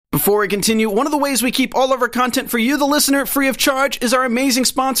Before we continue, one of the ways we keep all of our content for you, the listener, free of charge is our amazing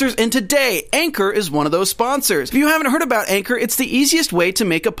sponsors, and today, Anchor is one of those sponsors. If you haven't heard about Anchor, it's the easiest way to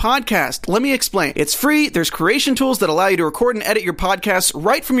make a podcast. Let me explain. It's free, there's creation tools that allow you to record and edit your podcasts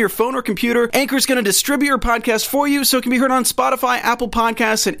right from your phone or computer. Anchor's going to distribute your podcast for you so it can be heard on Spotify, Apple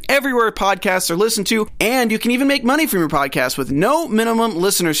Podcasts, and everywhere podcasts are listened to, and you can even make money from your podcast with no minimum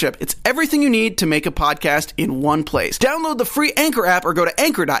listenership. It's everything you need to make a podcast in one place. Download the free Anchor app or go to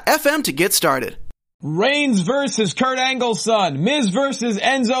anchor.fm to get started. Reigns versus Kurt Angle's son. Miz versus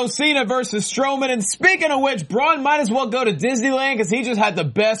Enzo. Cena versus Strowman. And speaking of which, Braun might as well go to Disneyland because he just had the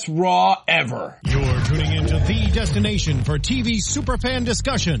best Raw ever. You're tuning into the destination for TV superfan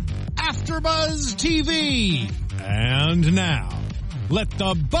discussion, AfterBuzz TV. And now, let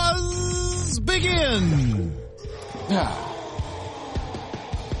the buzz begin.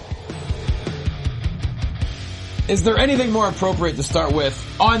 Is there anything more appropriate to start with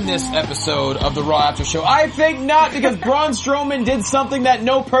on this episode of the Raw After Show? I think not, because Braun Strowman did something that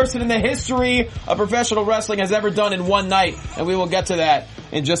no person in the history of professional wrestling has ever done in one night, and we will get to that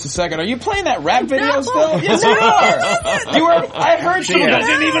in just a second. Are you playing that rap video still? Yes, you are. I heard she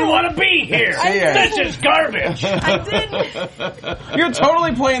doesn't even want to be here. This is garbage. I didn't. You're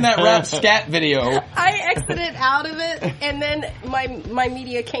totally playing that rap scat video. I exited out of it, and then my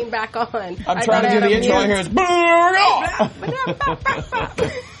media came back on. I'm trying to do the intro here.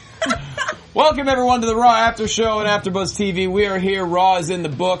 Welcome everyone to the Raw After Show and AfterBuzz TV. We are here. Raw is in the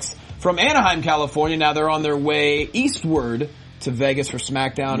books from Anaheim, California. Now they're on their way eastward to Vegas for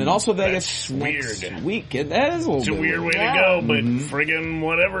SmackDown, and also Vegas next week. That is a weird way to go, but friggin'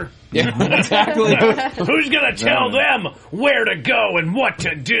 whatever. Yeah, exactly. Who's gonna tell them where to go and what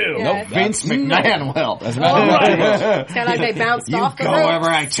to do? Yeah, Vince McMahon will. That's right. It's kind of like they bounced off the ropes. You go wherever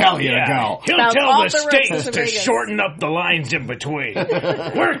I tell you to go. He'll tell the states to shorten up the lines in between.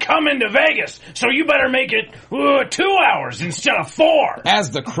 We're coming to Vegas, so you better make it 2 hours instead of 4.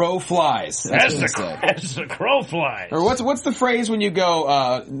 As the crow flies. As the crow flies. Or what's the phrase when you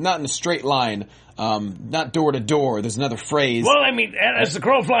go not in a straight line? Not door to door. There's another phrase. Well, I mean, as the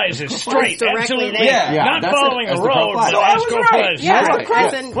crow flies is straight. Absolutely. Yeah. Not following a road, but as crow flies. Yeah, right.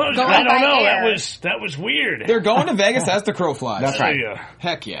 I don't know. That was weird. They're going to Vegas as the crow flies. That's right.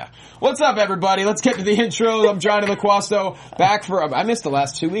 Heck yeah. What's up, everybody? Let's get to the intro. I'm Johnny LaQuasto. Back for, I missed the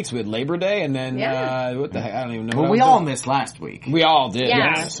last 2 weeks. We had Labor Day, and then, what the heck? I don't even know. Well, we all missed last week. We all did.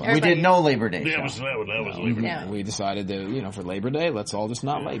 Yeah. We did no Labor Day. That was Labor Day. Yeah. We decided to, for Labor Day, let's all just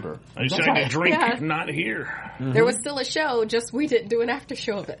not labor. I decided to drink, not here. Mm-hmm. There was still a show, just we didn't do an after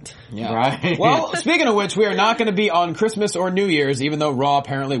show of it. Yeah. Right. Well, speaking of which, we are not going to be on Christmas or New Year's, even though Raw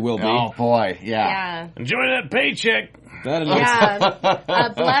apparently will be. Oh, boy. Yeah. Enjoy that paycheck. That is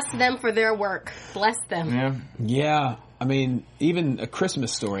bless them for their work. Bless them. Yeah. I mean, even A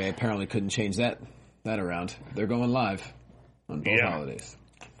Christmas Story apparently couldn't change that around. They're going live on both holidays.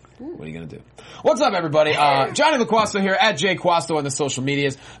 What are you going to do? What's up, everybody? Johnny LaQuasto here, at Jay Quasto on the social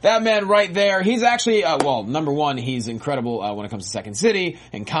medias. That man right there, he's actually, number one, he's incredible when it comes to Second City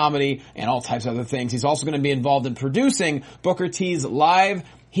and comedy and all types of other things. He's also going to be involved in producing Booker T's live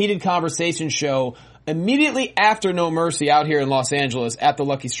Heated Conversation show immediately after No Mercy out here in Los Angeles at the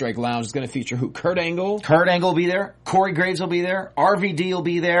Lucky Strike Lounge. Is going to feature who? Kurt Angle? Kurt Angle will be there. Corey Graves will be there. RVD will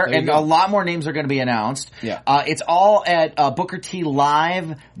be there. And a lot more names are going to be announced. Yeah. It's all at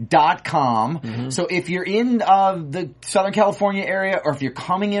BookerTLive.com. Mm-hmm. So if you're in the Southern California area, or if you're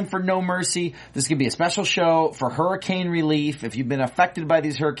coming in for No Mercy, this is going to be a special show for hurricane relief. If you've been affected by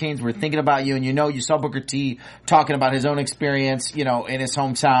these hurricanes, we're thinking about you. And you saw Booker T talking about his own experience, in his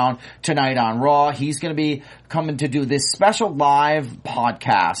hometown tonight on Raw. He's going to be coming to do this special live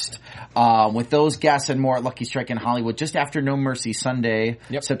podcast with those guests and more at Lucky Strike in Hollywood just after No Mercy Sunday,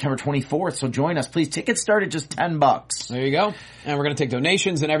 September 24th. So join us, please. Tickets start at just $10. There you go. And we're going to take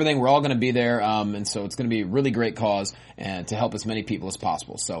donations and everything. We're all going to be there. And so it's going to be a really great cause and to help as many people as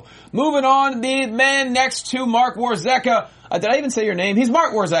possible. So moving on, the man next to Mark Warzeka. Did I even say your name? He's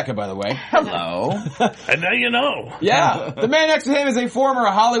Mark Warzeka, by the way. Hello. And now you know. Yeah. The man next to him is a former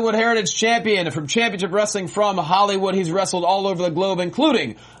Hollywood Heritage Champion from Championship Wrestling from Hollywood. He's wrestled all over the globe,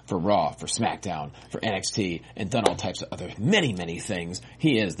 including for Raw, for SmackDown, for NXT, and done all types of other many, many things.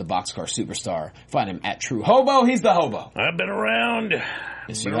 He is the Boxcar Superstar. Find him at True Hobo. He's the Hobo. I've been around.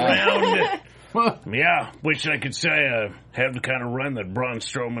 Yes, been around. Yeah. Wish I could say I had the kind of run that Braun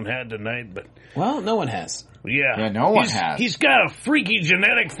Strowman had tonight, but... Well, no one has. Yeah, no one has. He's got a freaky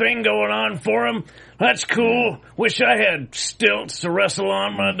genetic thing going on for him. That's cool. Wish I had stilts to wrestle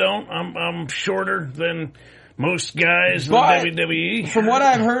on, but I don't. I'm shorter than most guys in But WWE. From what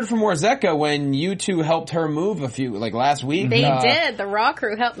I've heard from Warzeka, when you two helped her move last week. They did. The Raw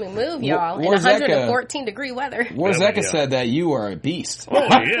crew helped me move, y'all, in 114-degree weather. Warzeka said that you are a beast. Oh,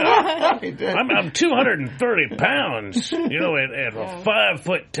 yeah. I'm 230 pounds. You know, at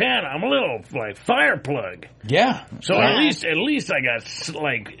 5'10", I'm a little, like, fire plug. Yeah. So at least I got,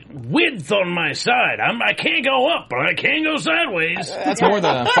 like, width on my side. I can't go up, but I can go sideways. That's more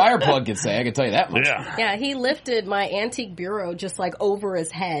than a fire plug could say, I can tell you that much. Yeah, he lifted my antique bureau just like over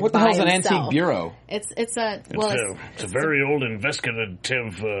his head. What the hell's an antique bureau? It's a very old investigative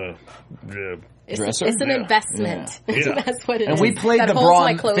dresser? It's an investment. Yeah. That's what it is. And we played the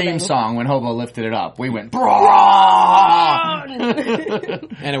Braun theme song when Hobo lifted it up. We went, Braun!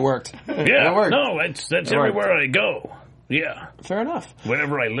 And it worked. Yeah, it worked. No, that's everywhere I go. Yeah. Fair enough.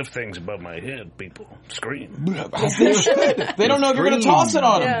 Whenever I lift things above my head, people scream. They should. They don't know if you're going to toss it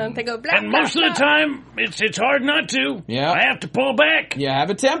on them. Yeah, they go blah, And most of the time, it's hard not to. Yeah. I have to pull back. You have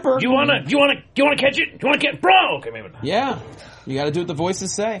a temper. You wanna catch it? You wanna catch bro? Okay, maybe not. Yeah. You got to do what the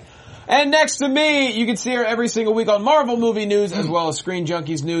voices say. And next to me, you can see her every single week on Marvel Movie News as well as Screen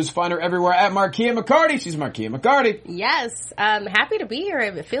Junkies News. Find her everywhere at Markia McCarty. She's Markia McCarty. Yes, happy to be here.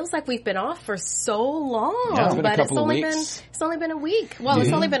 It feels like we've been off for so long, Yeah, it's been a but couple of weeks. It's only been a week. Well,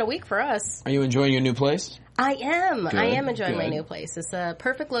 it's only been a week for us. Are you enjoying your new place? I am. Good, I am enjoying my good. new place. It's a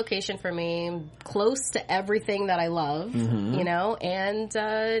perfect location for me, close to everything that I love, you know, and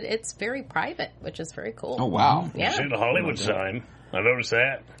it's very private, which is very cool. Oh, wow. Yeah. You see the Hollywood sign? I noticed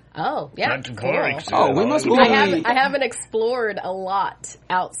that. Oh, yeah. Not too Cool. far. You can see Oh, that we must be Hollywood. I haven't explored a lot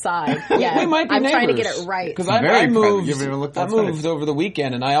outside yet. We might be I'm neighbors. trying to get it right. Because Very I moved, private. You haven't even looked I outside. moved over the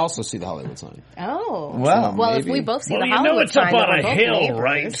weekend, and I also see the Hollywood sign. Oh. Well, if we both see Well, the you know Hollywood it's up sign, then on we're a both hill, neighbors.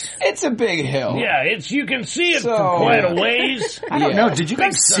 right? It's a big hill. Yeah, you can see it So- from quite a ways. I don't know. Did you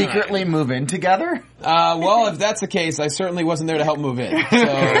guys Big sign. secretly move in together? Well, if that's the case, I certainly wasn't there to help move in.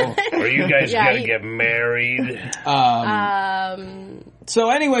 So, Are you guys Yeah, gonna he- get married? so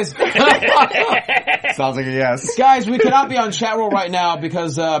anyways, Sounds like a yes. guys, we cannot be on chat roll right now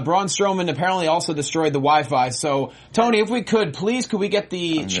because Braun Strowman apparently also destroyed the Wi-Fi. So, Tony, if we could, please, could we get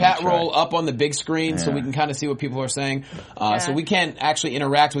the chat try. roll up on the big screen so we can kind of see what people are saying? So we can't actually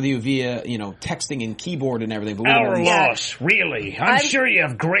interact with you via, texting and keyboard and everything. But we Our don't loss, really. I'm sure you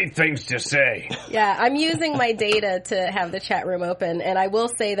have great things to say. Yeah, I'm using my data to have the chat room open, and I will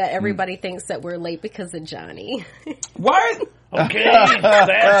say that everybody thinks that we're late because of Johnny. Why? Okay,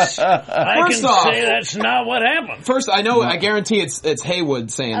 I First can off- say that's not what happened. First, I know, I guarantee it's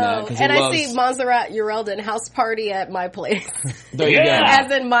Haywood saying that because he and loves. I see Montserrat Urelden house party at my place. There you Yeah. go.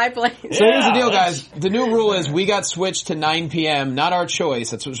 As in my place. So here's the deal, Yeah, guys. The new rule is we got switched to 9 p.m. Not our choice.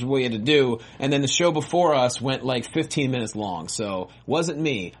 That's what we had to do. And then the show before us went like 15 minutes long. So wasn't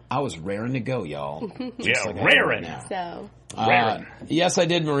me. I was raring to go, y'all. Yeah, Like I am raring. right now. So Raring. Yes, I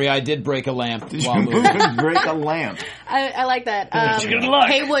did, Maria. I did break a lamp while moving. Break a lamp. I like that. Good luck.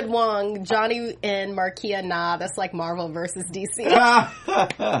 Haywood Wong, Johnny and Markia Nah. That's like Marvel versus DC.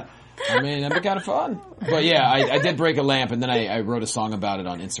 I mean, that'd be kind of fun. But yeah, I did break a lamp, and then I wrote a song about it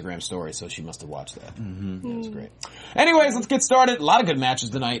on Instagram story, so she must have watched that. Mm-hmm. That was great. Anyways, let's get started. A lot of good matches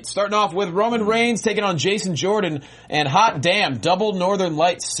tonight. Starting off with Roman Reigns taking on Jason Jordan, and hot damn, double Northern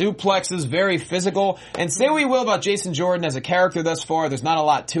Lights suplexes, very physical. And say what you will about Jason Jordan as a character thus far, there's not a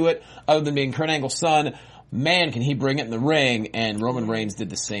lot to it, other than being Kurt Angle's son. Man, can he bring it in the ring, and Roman Reigns did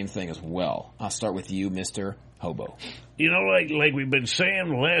the same thing as well. I'll start with you, Mr. Hobo. You know, like we've been saying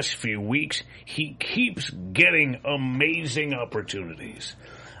the last few weeks, he keeps getting amazing opportunities.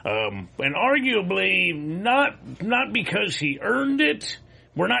 And arguably not because he earned it.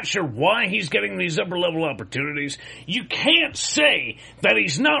 We're not sure why he's getting these upper-level opportunities. You can't say that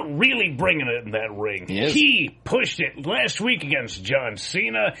he's not really bringing it in that ring. He pushed it last week against John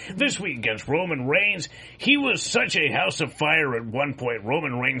Cena, this week against Roman Reigns. He was such a house of fire at one point.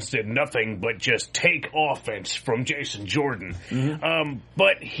 Roman Reigns did nothing but just take offense from Jason Jordan.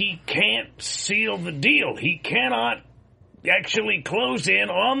 But he can't seal the deal. He cannot actually close in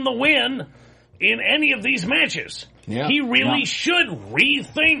on the win in any of these matches. Yeah. He really should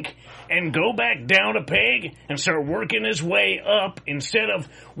rethink and go back down a peg and start working his way up instead of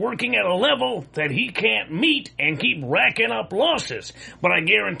working at a level that he can't meet and keep racking up losses. But I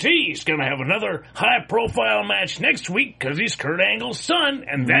guarantee he's going to have another high-profile match next week because he's Kurt Angle's son,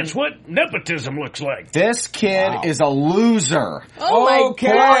 and that's what nepotism looks like. This kid is a loser. Oh my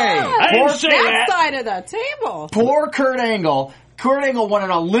Okay. God. I didn't say that that. side of the table. Poor Kurt Angle Kurt Angle won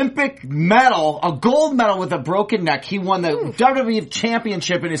an Olympic medal, a gold medal with a broken neck. He won the WWE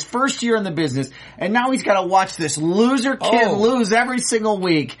Championship in his first year in the business, and now he's got to watch this loser kid lose every single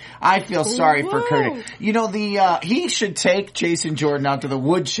week. I feel sorry for Kurt Angle. You know, he should take Jason Jordan out to the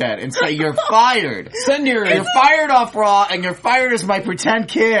woodshed and say, "You're fired. You're fired off Raw, and you're fired as my pretend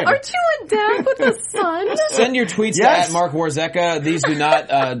kid." Aren't you a dad with a son? Send your tweets to @MarkWarzeka. These do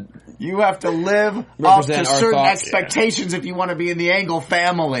not. You have to live up to certain expectations if you want to be in the Angle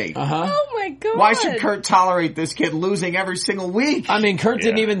family. Oh my God. Why should Kurt tolerate this kid losing every single week? I mean, Kurt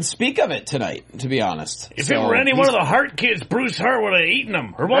didn't even speak of it tonight, to be honest. If it were any one of the Hart kids, Bruce Hart would have eaten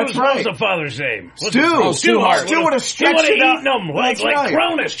them. Or what was the father's name? Stu Hart. Stu would have stretched it out. Eaten them like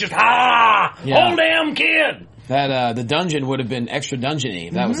Cronus. Just, whole damn kid. That, the dungeon would have been extra dungeony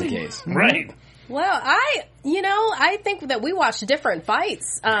if that was the case. Right. Well, I think that we watched different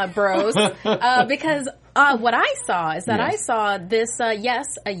fights, bros, because what I saw is that I saw this, a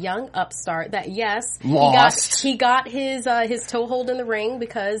young upstart that, lost. He got his toehold in the ring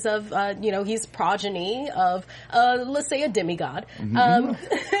because of, he's progeny of, let's say, a demigod.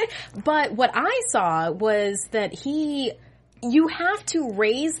 But what I saw was that you have to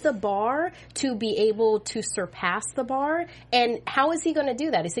raise the bar to be able to surpass the bar. And how is he going to do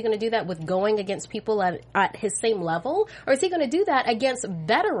that? Is he going to do that with going against people at his same level? Or is he going to do that against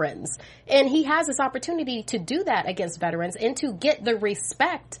veterans? And he has this opportunity to do that against veterans and to get the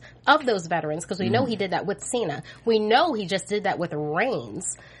respect of those veterans, because we know he did that with Cena. We know he just did that with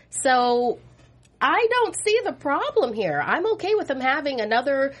Reigns. So I don't see the problem here. I'm okay with him having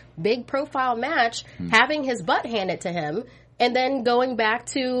another big profile match, having his butt handed to him, and then going back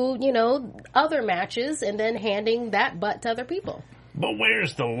to, other matches and then handing that butt to other people. But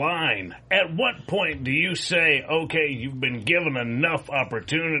where's the line? At what point do you say, okay, you've been given enough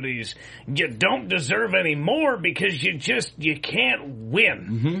opportunities, you don't deserve any more because you can't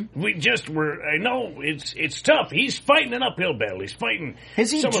win. I know it's tough. He's fighting an uphill battle. He's fighting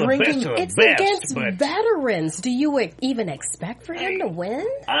some of the best of the It's best. Against veterans. Do you even expect for him to win?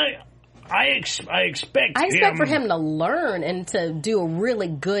 I expect for him to learn and to do a really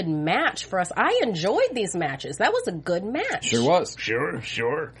good match for us. I enjoyed these matches. That was a good match. Sure was.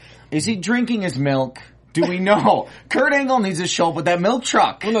 Sure. Is he drinking his milk? Do we know? Kurt Angle needs to show up with that milk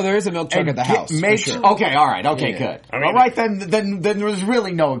truck. Well, no, there is a milk truck at the house. Sure. Okay, all right. Okay, good. I mean, all right, then there's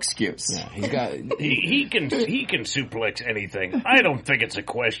really no excuse. Yeah, he's got. He can suplex anything. I don't think it's a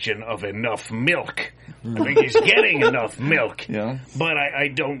question of enough milk. I think he's getting enough milk. Yeah. But I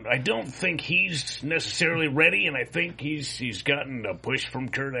don't think he's necessarily ready, and I think he's gotten a push from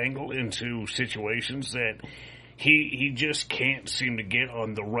Kurt Angle into situations that he just can't seem to get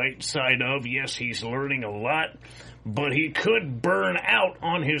on the right side of. Yes, he's learning a lot, but he could burn out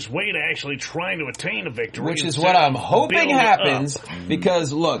on his way to actually trying to attain a victory. Which is what I'm hoping happens,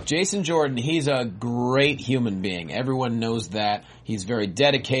 because look, Jason Jordan, he's a great human being. Everyone knows that. He's very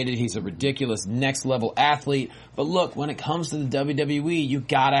dedicated. He's a ridiculous next-level athlete. But look, when it comes to the WWE, you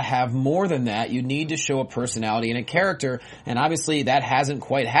gotta have more than that. You need to show a personality and a character, and obviously that hasn't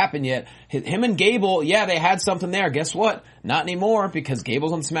quite happened yet. Him and Gable, they had something there. Guess what? Not anymore, because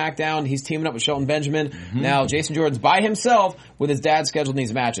Gable's on SmackDown. He's teaming up with Shelton Benjamin. Now, Jason Jordan's by himself with his dad scheduled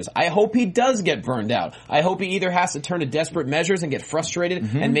these matches. I hope he does get burned out. I hope he either has to turn to desperate measures and get frustrated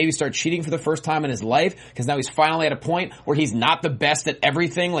and maybe start cheating for the first time in his life, because now he's finally at a point where he's not the best at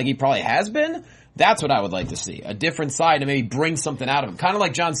everything like he probably has been. That's what I would like to see. A different side to maybe bring something out of him. Kind of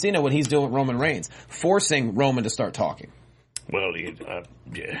like John Cena, what he's doing with Roman Reigns. Forcing Roman to start talking. Well,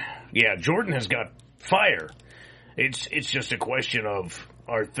 Jordan has got fire. It's just a question of,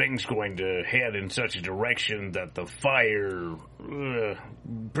 are things going to head in such a direction that the fire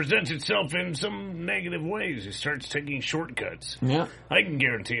presents itself in some negative ways? He starts taking shortcuts. Yeah. I can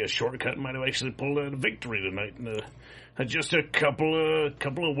guarantee a shortcut might have actually pulled out a victory tonight. Just a couple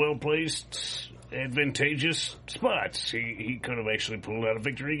of well-placed, advantageous spots. He could have actually pulled out a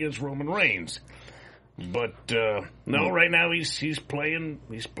victory against Roman Reigns. But no, right now he's playing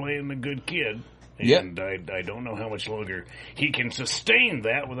the good kid. And I don't know how much longer he can sustain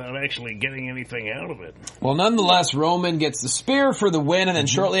that without actually getting anything out of it. Well, nonetheless, Roman gets the spear for the win, and then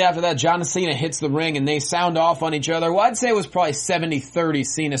shortly after that, John Cena hits the ring, and they sound off on each other. Well, I'd say it was probably 70-30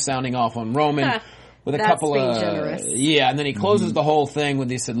 Cena sounding off on Roman. With a couple of, generous. And then he closes the whole thing when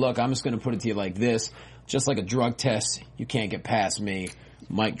he said, look, I'm just going to put it to you like this, just like a drug test, you can't get past me.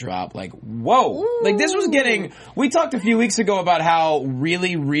 Mic drop, like, whoa. Ooh. Like, this was getting, we talked a few weeks ago about how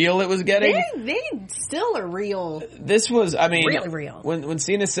really real it was getting. They still are real. This was, really real. When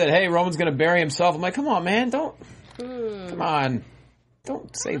Cena said, hey, Roman's going to bury himself, I'm like, come on, man, come on.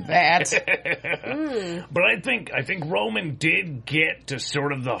 Don't say that. But I think Roman did get to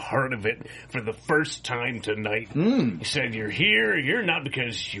sort of the heart of it for the first time tonight. He said, "You're here. You're not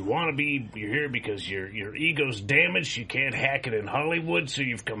because you want to be. You're here because your ego's damaged. You can't hack it in Hollywood. So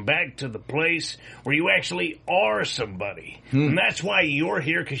you've come back to the place where you actually are somebody, and that's why you're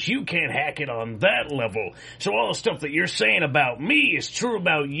here because you can't hack it on that level. So all the stuff that you're saying about me is true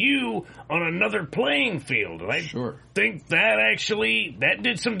about you on another playing field. And I think that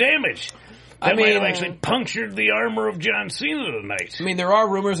did some damage. That might have actually punctured the armor of John Cena tonight. I mean, there are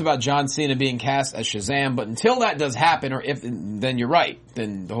rumors about John Cena being cast as Shazam, but until that does happen, then you're right.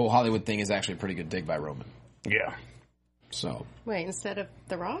 Then the whole Hollywood thing is actually a pretty good dig by Roman. Yeah. So. Wait, instead of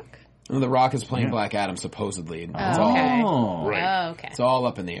The Rock? The Rock is playing Black Adam, supposedly. It's okay. Right. Okay. It's all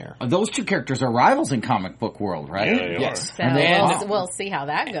up in the air. Those two characters are rivals in comic book world, right? Yeah, yes. So we'll see how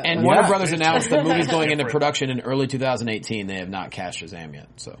that goes. And Warner Brothers announced the movie's going into production in early 2018. They have not cast Shazam yet,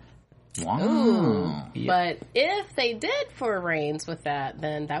 so. Wow. Ooh. But if they did for Reigns with that,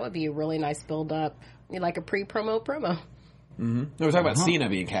 then that would be a really nice build-up, like a pre-promo promo. Mm-hmm. No, we're talking about Cena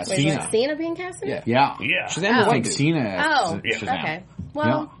being cast. Cena being cast? Yeah. Yeah. Shazam I think Cena. Shazam. Okay.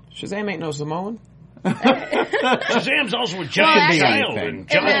 Well, Shazam ain't no Samoan. Shazam's also a giant child, and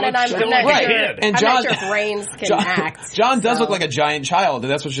John looks still like a kid. And I'm John, not sure if Reigns can act. John does look like a giant child,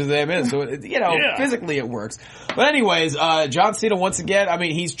 and that's what Shazam is. So, physically it works. But anyways, John Cena, once again, I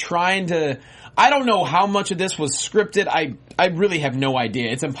mean, he's trying to... I don't know how much of this was scripted. I really have no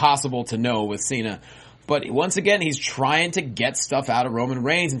idea. It's impossible to know with Cena. But once again, he's trying to get stuff out of Roman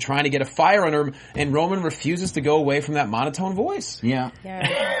Reigns and trying to get a fire under him, and Roman refuses to go away from that monotone voice. Yeah.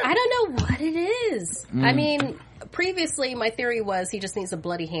 I don't know what it is. I mean, previously my theory was he just needs a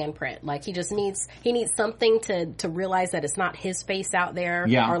bloody handprint. Like he needs something to realize that it's not his face out there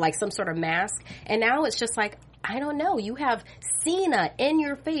or like some sort of mask. And now it's just like, I don't know. You have Cena in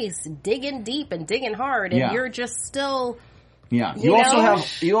your face digging deep and digging hard, and you're just still... Yeah, you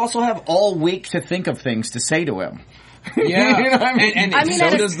also have all week to think of things to say to him. Yeah, you know what I mean? And so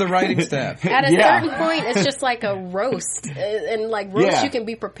does the writing staff. At a certain point, it's just like a roast, and like roast you can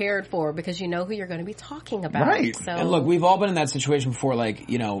be prepared for because you know who you're going to be talking about. Right. So. And look, we've all been in that situation before. Like,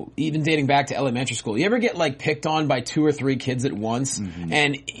 you know, even dating back to elementary school, you ever get like picked on by 2 or 3 kids at once,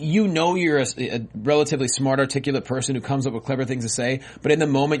 and you know you're a relatively smart, articulate person who comes up with clever things to say, but in the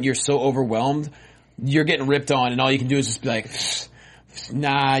moment you're so overwhelmed. You're getting ripped on, and all you can do is just be like,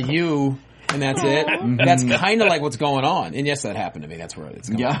 nah, you, and that's it. That's kind of like what's going on. And yes, that happened to me. That's where it's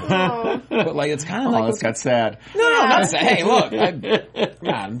going on. But like, it's kind of like... Oh, this got sad. No, not sad. Hey, look.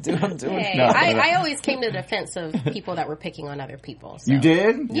 I'm doing I always came to the defense of people that were picking on other people. So. You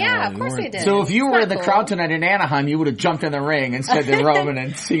did? Yeah, of course I did. So if you were in the crowd tonight in Anaheim, you would have jumped in the ring and said to Roman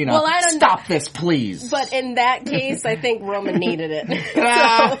and Cena, stop this, please. But in that case, I think Roman needed it.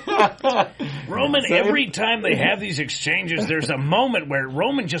 Roman, every time they have these exchanges, there's a moment where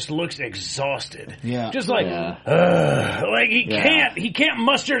Roman just looks exhausted. Yeah. Just like he can't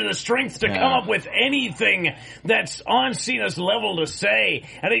muster the strength to come up with anything that's on Cena's level to say,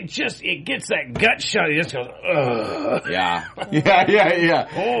 and it gets that gut shot. He just goes, ugh. Yeah.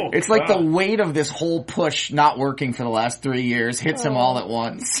 Oh, it's like the weight of this whole push not working for the last 3 years hits him all at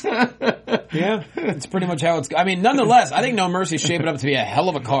once. Yeah, it's pretty much how it's... I mean, nonetheless, I think No Mercy's shaping up to be a hell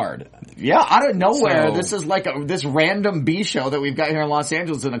of a card. Yeah, out of nowhere, this is like this random B show that we've got here in Los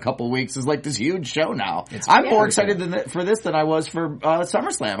Angeles in a couple of weeks is like this huge show now. I'm more excited for this than I was for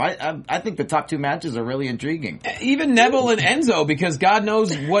SummerSlam. I think the top 2 matches are really intriguing. Even Neville and Enzo, because God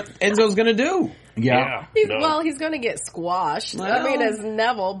knows what Enzo's going to do. Yeah. Well, he's going to get squashed. Well, I mean, as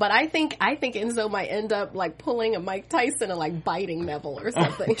Neville, but I think Enzo might end up like pulling a Mike Tyson and like biting Neville or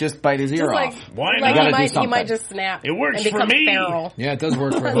something. Just bite his ear off. Why like not? he might just snap. It works and for me. Feral. Yeah, it does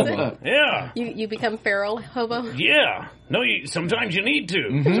work for Hobo. Yeah. You become feral, Hobo? Yeah. No, sometimes you need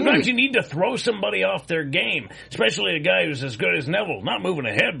to. Sometimes you need to throw somebody off their game, especially a guy who's as good as Neville. Not moving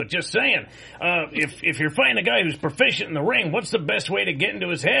ahead, but just saying, if you're fighting a guy who's proficient in the ring, what's the best way to get into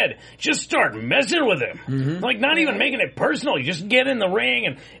his head? Just start messing with him. Like, not even making it personal. You just get in the ring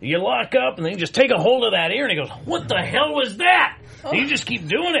and you lock up and then you just take a hold of that ear and he goes, what the hell was that? And you just keep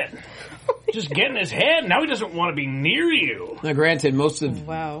doing it. Just get in his head. Now he doesn't want to be near you. Now, granted, most of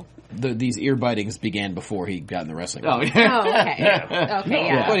these ear bitings began before he got in the wrestling. Oh, ring. yeah. Oh, okay. Okay,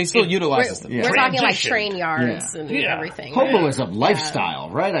 yeah. But he still utilizes them. We're talking like Transition. train yards and Yeah. everything. Hoboism, lifestyle,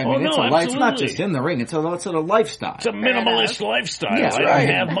 right? I mean, no, it's a life. It's not absolutely. just in the ring. It's a lifestyle. It's a minimalist lifestyle. Yeah, I right.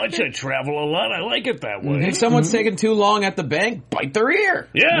 don't have much. I travel a lot. I like it that way. If someone's taking too long at the bank, bite their ear.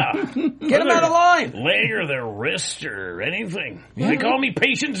 Yeah. Get them out of line. Leg or their wrist or anything. They call me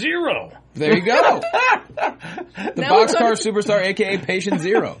Patient Zero. There you go. The boxcar superstar, a.k.a. Patient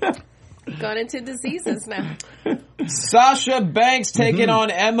Zero. Gone into diseases now. Sasha Banks taking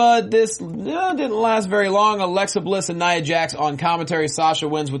on Emma. This didn't last very long. Alexa Bliss and Nia Jax on commentary. Sasha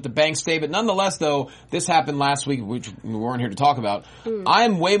wins with the Banks statement. Nonetheless, though, this happened last week, which we weren't here to talk about.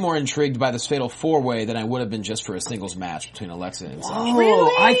 I'm way more intrigued by this fatal four-way than I would have been just for a singles match between Alexa and Sasha.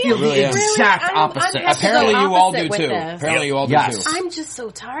 Oh, I feel Really the am. exact I'm opposite. have to Apparently go you all do opposite with too. this. Apparently you all do Yes. too. I'm just so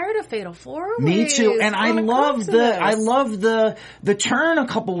tired of Fatal Four Ways. Me too, and I wanna love come to the this. the turn a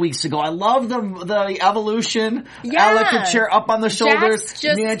couple weeks ago. I love the evolution. Yeah. Electric chair up on the shoulders. Jax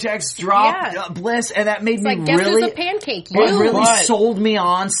just- Nia Jax dropped Yeah. Bliss, and that made It's me like, guess really. who's a pancake? It You. really But- sold me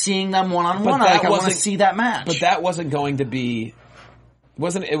on seeing them one on one. But that Like I want to wasn't- see that match. But that wasn't going to be...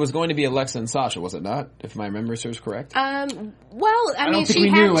 It was going to be Alexa and Sasha, was it not? If my memory serves correct? Well, I don't mean, think she we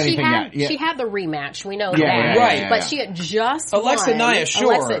had knew anything yet. Yeah. she had the rematch. We know Yeah, that, yeah, Right. But she had just Alexa won. Nia,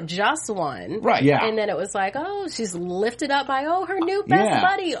 sure. Alexa just won, Right. Yeah. And then it was like, oh, she's lifted up by her new best Yeah.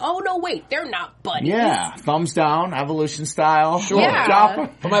 buddy. Oh no, wait, they're not buddies. yeah, thumbs down, evolution style. Sure. Yeah.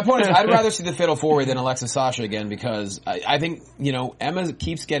 But my point is, I'd rather see the Fatal 4-Way than Alexa Sasha again because I think, Emma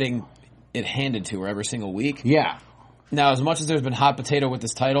keeps getting it handed to her every single week. Yeah. Now, as much as there's been hot potato with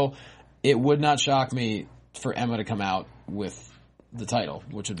this title, it would not shock me for Emma to come out with the title,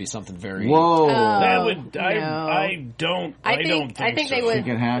 which would be something very... Whoa. That would. no. I don't think I think so. they would.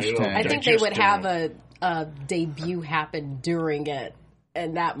 Good hashtag. I think they just would don't. have a debut happen during it,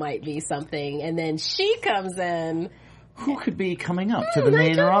 and that might be something. And then she comes in. Who could be coming up to the I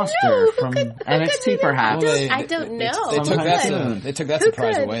main don't roster know. Who from could NXT, be perhaps? I don't know. They took Sometime that, they took that Who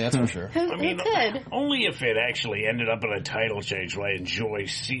surprise could? away, that's for sure. Who could? Only if it actually ended up in a title change will I enjoy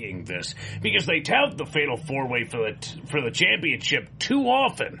seeing this. Because they tout the Fatal 4-Way for the championship too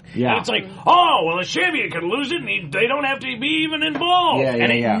often. Yeah. And it's like, oh, well, the champion can lose it and they don't have to be even involved. Yeah,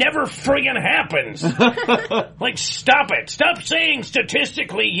 and it yeah. never friggin' happens. Like, stop it. Stop saying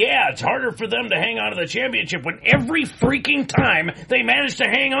statistically, yeah, it's harder for them to hang on to the championship when every freaking time they manage to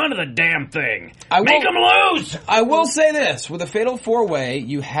hang on to the damn thing. Make them lose! I will say this. With a Fatal 4-Way,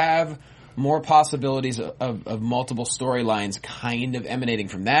 you have more possibilities of multiple storylines kind of emanating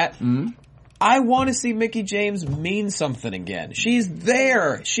from that. Mm-hmm. I want to see Mickie James mean something again. She's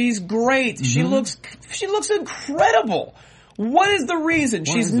there. She's great. Mm-hmm. She looks incredible. What is the reason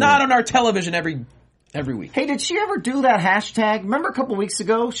she's not on our television every week? Hey, did she ever do that hashtag? Remember a couple weeks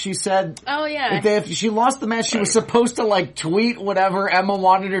ago, she said, Oh yeah. if she lost the match, she was supposed to tweet whatever Emma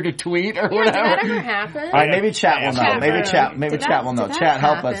wanted her to tweet or Yeah, whatever. did that ever happen? All right, maybe chat will know. Chat Maybe room. chat Did will know. that Chat,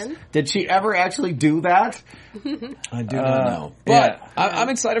 help us. happen? Did she ever actually do that? I do not know. But yeah. I'm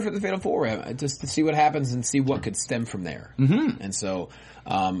excited for the Fatal 4-Way, just to see what happens and see what could stem from there. Mm-hmm. And so,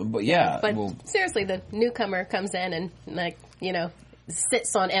 but yeah. But seriously, the newcomer comes in and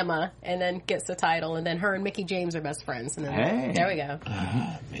sits on Emma and then gets the title, and then her and Mickie James are best friends, and then Hey. there we go.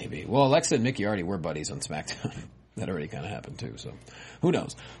 Maybe. Well, Alexa and Mickie already were buddies on SmackDown. That already kind of happened too, so who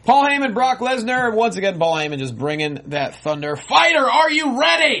knows. Paul Heyman, Brock Lesnar. Once again, Paul Heyman just bringing that thunder. Fighter, are you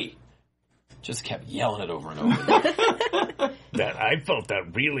ready? Just kept yelling it over and over. That I felt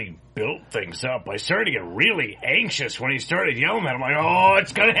that really built things up. I started to get really anxious when he started yelling that. I'm like, oh,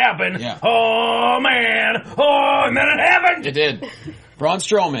 it's going to happen. Yeah. Oh, man. Oh, and then it happened. It did. Braun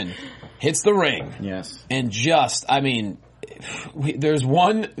Strowman hits the ring. Yes. And there's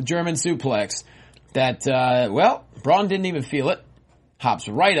one German suplex that, Braun didn't even feel it. Hops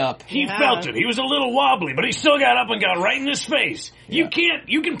right up. He felt it. He was a little wobbly, but he still got up and got right in his face. Yeah.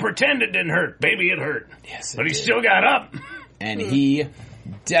 You can pretend it didn't hurt. Baby, it hurt. Yes, it But he did. still got up. And he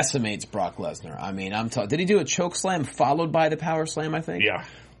decimates Brock Lesnar. I mean, did he do a choke slam followed by the power slam, I think? Yeah.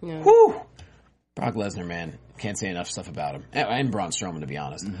 Whew! Brock Lesnar, man. Can't say enough stuff about him. And Braun Strowman, to be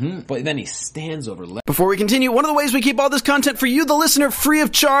honest. Mm-hmm. But then he stands over Lesnar. Before we continue, one of the ways we keep all this content for you, the listener, free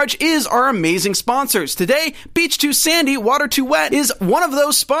of charge is our amazing sponsors. Today, Beach Too Sandy, Water Too Wet is one of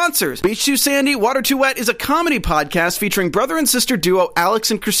those sponsors. Beach Too Sandy, Water Too Wet is a comedy podcast featuring brother and sister duo Alex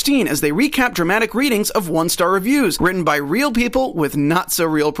and Christine as they recap dramatic readings of one-star reviews written by real people with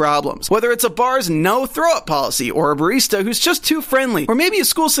not-so-real problems. Whether it's a bar's no throw-up policy or a barista who's just too friendly, or maybe a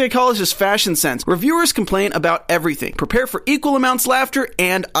school psychologist's fashion sense, reviewers complain about about everything. Prepare for equal amounts laughter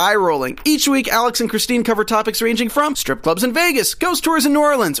and eye-rolling. Each week, Alex and Christine cover topics ranging from strip clubs in Vegas, ghost tours in New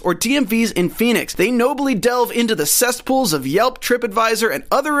Orleans, or DMVs in Phoenix. They nobly delve into the cesspools of Yelp, TripAdvisor, and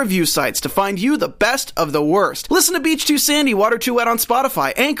other review sites to find you the best of the worst. Listen to Beach Too Sandy, Water Too Wet on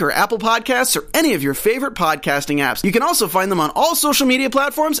Spotify, Anchor, Apple Podcasts, or any of your favorite podcasting apps. You can also find them on all social media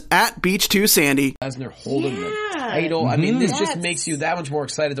platforms at Beach Too Sandy. Lesnar holding the title. I mean, this just makes you that much more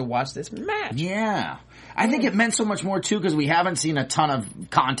excited to watch this match. Yeah. I think it meant so much more, too, because we haven't seen a ton of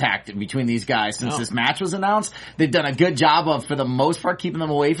contact between these guys since this match was announced. They've done a good job of, for the most part, keeping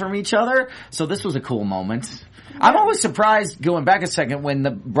them away from each other. So this was a cool moment. I'm always surprised, going back a second, when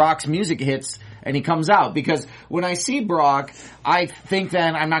the Brock's music hits and he comes out, because when I see Brock, I think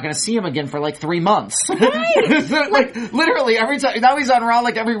then I'm not going to see him again for like 3 months. Right. Like literally every time. Now he's on Raw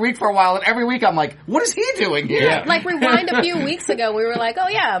like every week for a while, and every week I'm like, what is he doing here? Yeah. Like rewind a few weeks ago, we were like, oh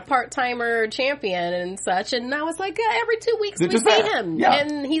yeah, part-timer champion and such, and I was like, yeah, every 2 weeks we see him,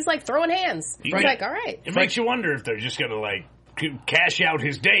 and he's like throwing hands. He's like, all right. It makes you wonder if they're just going to like cash out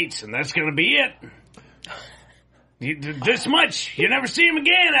his dates, and that's going to be it. This much, you never see him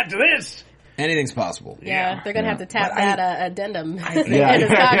again after this. Anything's possible. Yeah, they're going to have to tap that addendum in his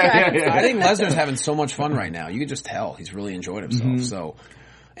contract. I think Lesnar's having so much fun right now. You can just tell he's really enjoyed himself. So,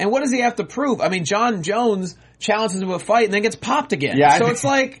 and what does he have to prove? I mean, John Jones challenges him to a fight and then gets popped again. Yeah, so it's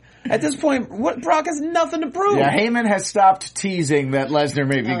like, at this point, Brock has nothing to prove. Yeah, Heyman has stopped teasing that Lesnar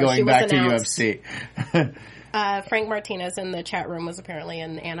may be going back to UFC. Frank Martinez in the chat room was apparently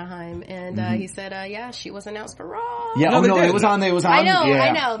in Anaheim, and he said, "Yeah, she was announced for Raw." Yeah, it was on. It was on. I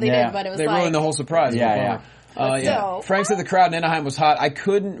know, they did, but it was they ruined the whole surprise. Yeah. Frank said the crowd in Anaheim was hot. I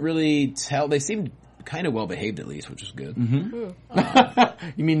couldn't really tell. They seemed kind of well behaved at least, which was good.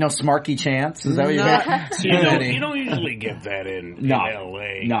 You mean no smarky chants? Is that what you meant? You don't usually get that in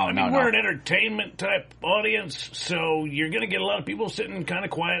LA. No, we're an entertainment type audience, so you're going to get a lot of people sitting kind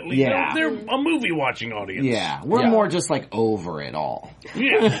of quietly. Yeah. They're a movie watching audience. Yeah, we're more just like over it all.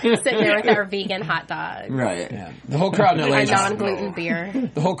 Yeah. Sitting there with our vegan hot dog. Right. Yeah. The whole crowd in LA our non-gluten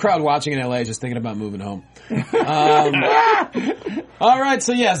beer. The whole crowd watching in LA is just thinking about moving home. All right,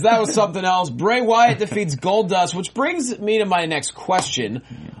 so yes, that was something else. Bray Wyatt defeats Goldust, which brings me to my next question.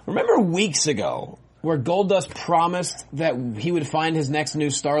 Remember weeks ago where Goldust promised that he would find his next new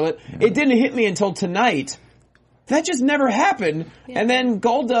starlet? It didn't hit me until tonight. That just never happened. And then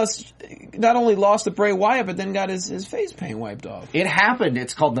Goldust not only lost to Bray Wyatt, but then got his face paint wiped off. It happened.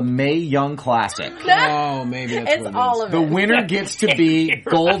 It's called the Mae Young Classic. Oh, maybe that's it's what it all is. of it. The winner gets to be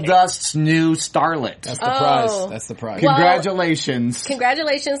Goldust's new starlet. That's the prize. That's the prize. Congratulations.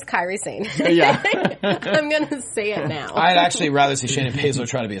 Congratulations, Kairi Sane. Yeah. I'm going to say it now. I'd actually rather see Shayna Baszler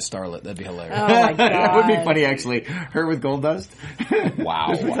try to be a starlet. That'd be hilarious. Oh my God. That would be funny, actually. Her with Goldust.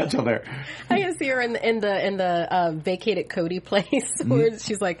 Wow. There's potential there. I can see her in the vacated Cody place where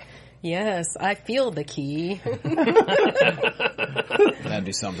she's like, yes, I feel the key. That'd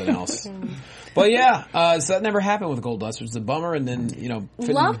be something else. But yeah, so that never happened with Goldust, which is a bummer. And then,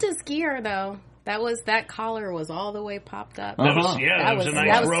 Loved his gear though. That collar was all the way popped up. That was a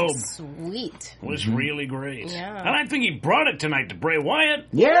nice robe. Sweet. It was really great. Yeah. And I think he brought it tonight to Bray Wyatt.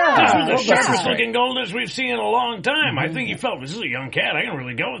 Yeah. This was the sharpest looking Goldust we've seen in a long time. I think he felt, this is a young cat. I can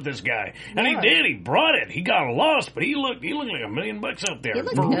really go with this guy. And he did. He brought it. He got lost, but he looked like $1 million up there. He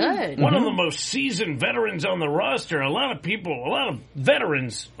looked good. One of the most seasoned veterans on the roster. A lot of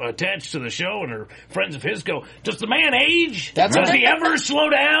veterans attached to the show and are friends of his go, does the man age? Does he ever slow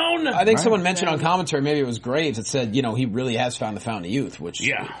down? I think someone mentioned on commentary, maybe it was Graves, that said, he really has found the fountain of youth, which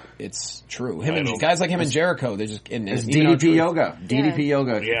it's true. Guys like him and Jericho, they just it's DDP yoga. DDP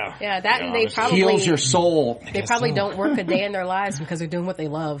yoga. Yeah. Yeah, that and they probably heals your soul. They probably don't work a day in their lives because they're doing what they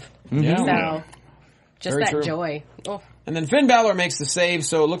love. Yeah. So just Very that true. joy. Oh. And then Finn Balor makes the save,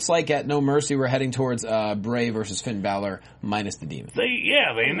 so it looks like at No Mercy we're heading towards Bray versus Finn Balor minus the Demon. They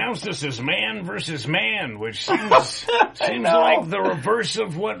announced this as man versus man, which seems like the reverse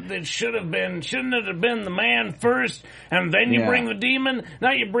of what it should have been. Shouldn't it have been the man first, and then you bring the Demon?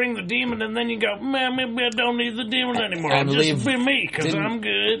 Now you bring the Demon, and then you go, man, maybe I don't need the Demon anymore. I'll just be me, because I'm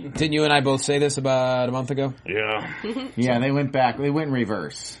good. Didn't you and I both say this about a month ago? Yeah. Yeah, they went back. They went in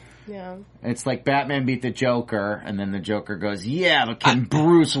reverse. Yeah. It's like Batman beat the Joker, and then the Joker goes, yeah, but can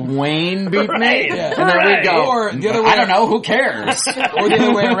Bruce Wayne beat me? Yeah. And then we go, or the other way, I don't know, who cares? Or the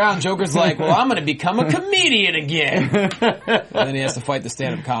other way around, Joker's like, well, I'm going to become a comedian again. And then he has to fight the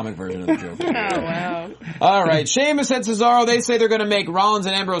stand-up comic version of the Joker. Oh, wow. All right, Sheamus and Cesaro, they say they're going to make Rollins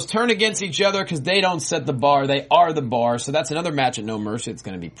and Ambrose turn against each other because they don't set the bar. They are the bar. So that's another match at No Mercy. It's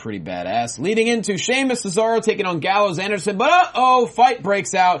going to be pretty badass. Leading into Sheamus, Cesaro taking on Gallows, Anderson. But fight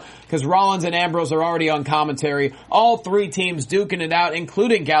breaks out because Rollins and Ambrose are already on commentary. All three teams duking it out,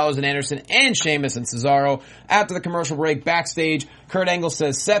 including Gallows and Anderson and Sheamus and Cesaro. After the commercial break, backstage, Kurt Angle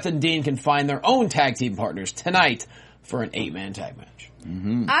says Seth and Dean can find their own tag team partners tonight for an 8-man tag match.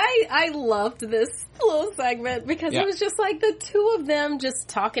 Mm-hmm. I loved this little segment because it was just like the two of them just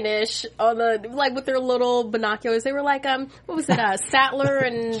talking-ish on with their little binoculars. They were like, what was it, Statler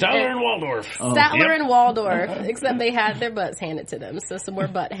and Waldorf. Statler and Waldorf, except they had their butts handed to them, so some more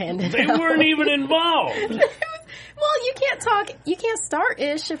butt handed. They weren't even involved. Well, you can't start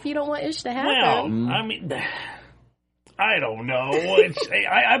ish if you don't want ish to happen. Well, I mean, I don't know.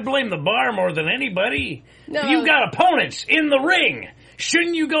 I blame the bar more than anybody. No. You've got opponents in the ring.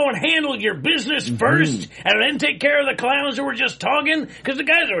 Shouldn't you go and handle your business first and then take care of the clowns who were just talking? Because the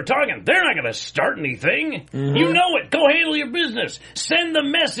guys who were talking, they're not going to start anything. You know it. Go handle your business. Send the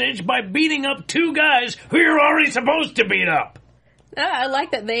message by beating up two guys who you're already supposed to beat up. I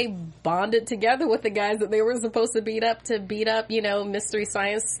like that they bonded together with the guys that they were supposed to beat up, Mystery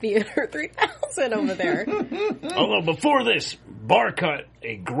Science Theater 3000 over there. Although before this, Bar cut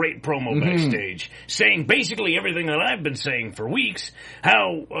a great promo backstage saying basically everything that I've been saying for weeks,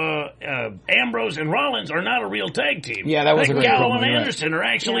 how Ambrose and Rollins are not a real tag team. Yeah, that was a great Gallo promo, and Anderson are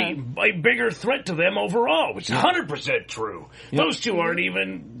actually a bigger threat to them overall, which is 100% true. Yep. Those two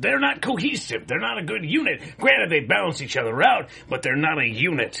they're not cohesive. They're not a good unit. Granted, they balance each other out, but they're not a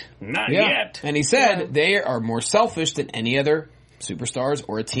unit. Not yet. And he said they are more selfish than any other superstars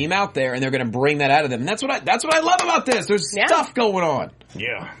or a team out there, and they're going to bring that out of them. And that's what I love about this. There's stuff going on.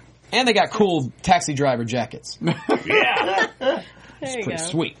 Yeah. And they got cool taxi driver jackets. Yeah. It's pretty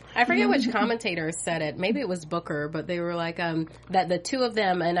sweet. I forget which commentator said it. Maybe it was Booker, but they were like, that the two of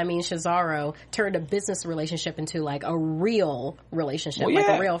them, and I mean Cesaro, turned a business relationship into like a real relationship, like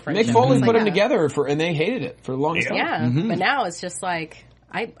a real friendship. Mick Foley put them together and they hated it for the longest time. Yeah, but now it's just like,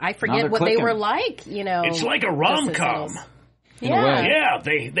 I forget what they were like, It's like a rom-com. Yeah,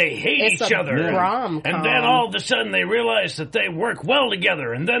 they hate each other. Rom-com. And then all of a sudden they realize that they work well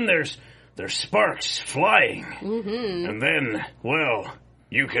together, and then there's sparks flying. And then, well,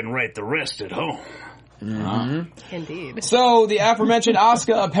 you can write the rest at home. Indeed. So the aforementioned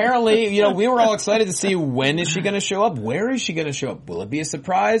Asuka, apparently, we were all excited to see when is she going to show up? Where is she going to show up? Will it be a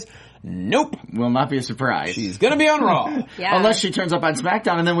surprise? Nope. Will not be a surprise. She's going to be on Raw. Unless she turns up on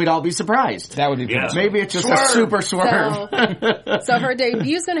SmackDown and then we'd all be surprised. That would be pretty Maybe it's just a super swerve. So her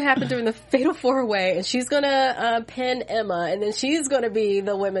debute's going to happen during the Fatal 4-Way, and she's going to pin Emma, and then she's going to be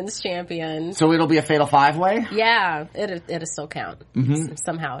the women's champion. So it'll be a Fatal 5-Way? Yeah, it'll still count.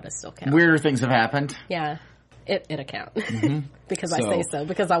 Somehow it'll still count. Weirder things have happened. Yeah. It'll count. Because I say so.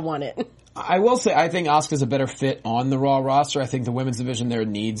 Because I want it. I will say, I think Asuka's a better fit on the Raw roster. I think the women's division there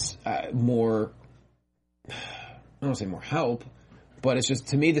needs more, I don't want to say more help, but it's just,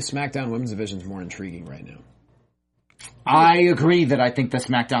 to me, the SmackDown women's division is more intriguing right now. I agree that I think the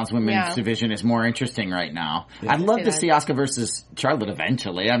SmackDown's women's division is more interesting right now. I'd love to see Asuka versus Charlotte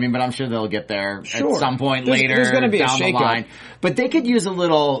eventually. I mean, but I'm sure they'll get there at some point later. There's going to be down the line. But they could use a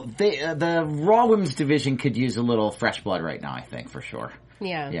little. The Raw women's division could use a little fresh blood right now. I think for sure.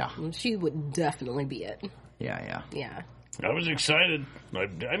 Yeah. She would definitely be it. Yeah. I was excited.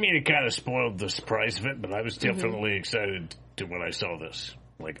 I mean, it kind of spoiled the surprise of it, but I was definitely excited when I saw this.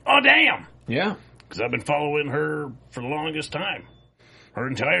 Like, oh damn! Yeah. Because I've been following her for the longest time. Her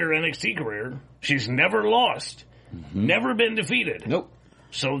entire NXT career, she's never lost, never been defeated. Nope.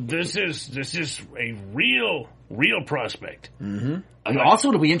 So this is a real prospect. And also,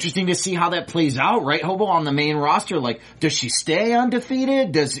 it'll be interesting to see how that plays out, right, Hobo, on the main roster. Like, does she stay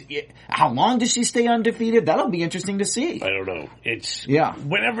undefeated? How long does she stay undefeated? That'll be interesting to see. I don't know. It's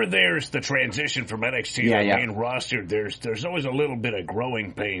whenever there's the transition from NXT to the main roster, there's always a little bit of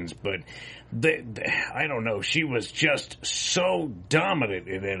growing pains, but I don't know. She was just so dominant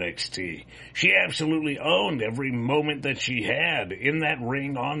in NXT. She absolutely owned every moment that she had in that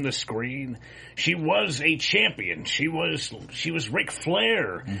ring, on the screen. She was a champion. She was Ric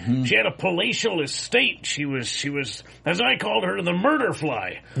Flair. She had a palatial estate. She was, as I called her, the murder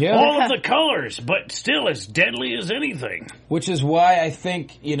fly. Yeah. All of the colors, but still as deadly as anything. Which is why I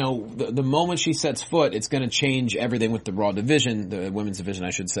think, the moment she sets foot, it's going to change everything with the Raw division, the women's division, I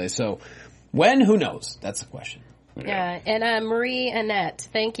should say. So, when? Who knows? That's the question. Yeah, and Marie Annette,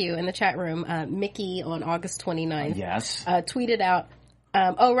 thank you, in the chat room, Mickey on August 29th. Yes. Tweeted out,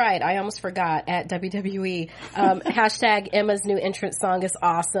 Oh, right. I almost forgot at WWE. Hashtag Emma's new entrance song is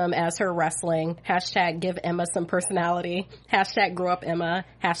awesome as her wrestling. Hashtag give Emma some personality. Hashtag grow up Emma.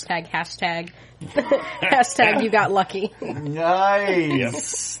 Hashtag. Hashtag you got lucky.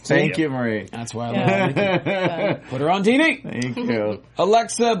 Nice. Thank you, Marie. That's why I love Nikki. Put her on TV. Thank you.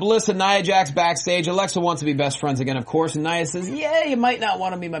 Alexa Bliss and Nia Jax backstage. Alexa wants to be best friends again, of course, and Nia says, yeah, you might not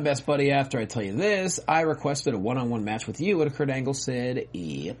want to be my best buddy after I tell you this. I requested a one-on-one match with you, and Kurt Angle said,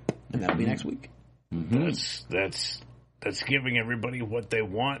 yep. And that'll be next week. That's giving everybody what they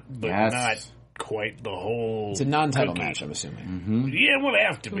want, but not quite the whole... It's a non-title match, I'm assuming. Yeah, it would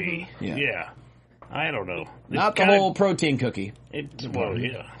have to be. Yeah. I don't know. Not the whole protein cookie.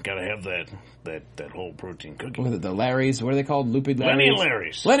 Gotta have that whole protein cookie. What are the Larrys? What are they called? Lupe Larrys? Lenny and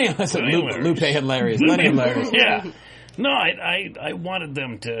Larry's. Lupe and Larry's. Lenny and Larry's. Yeah. No, I wanted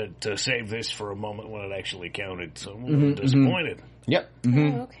them to save this for a moment when it actually counted, so I'm a little disappointed. Yep.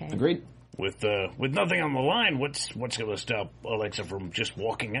 Oh, okay. Agreed. With nothing on the line, what's going to stop Alexa from just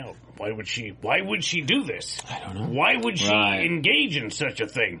walking out? Why would she do this? I don't know. Why would she engage in such a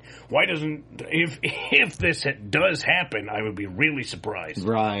thing? Why doesn't if this does happen, I would be really surprised.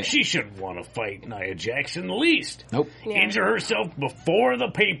 Right. She shouldn't want to fight Nia Jax in the least. Nope. Yeah. Injure herself before the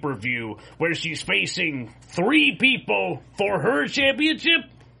pay-per-view where she's facing 3 people for her championship?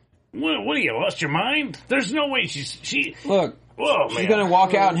 What do you lost your mind? There's no way she Look. Whoa, she's going to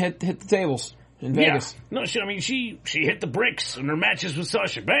walk out and hit the tables in Vegas. Yeah. No, she hit the bricks in her matches with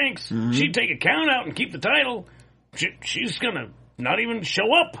Sasha Banks. She'd take a count out and keep the title. She's going to not even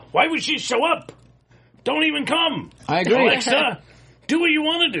show up. Why would she show up? Don't even come. I agree. Alexa, do what you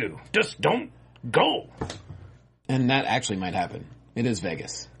want to do. Just don't go. And that actually might happen. It is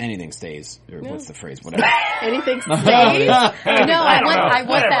Vegas. Anything stays. Or what's the phrase? Whatever. Anything stays? I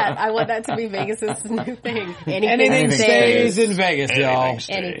want that to be Vegas' new thing. Anything stays in Vegas, y'all.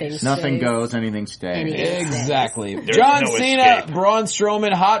 Anything stays. Nothing goes, anything stays. Exactly. There's John no Cena, escape. Braun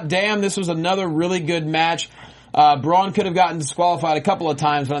Strowman. Hot damn, this was another really good match. Braun could have gotten disqualified a couple of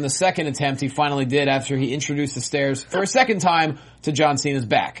times, but on the second attempt, he finally did after he introduced the stairs for a second time to John Cena's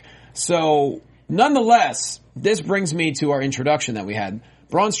back. So, nonetheless, this brings me to our introduction that we had.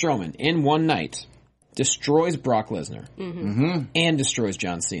 Braun Strowman, in one night, destroys Brock Lesnar and destroys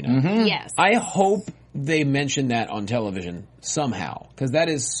John Cena. Yes. I hope they mention that on television somehow, because that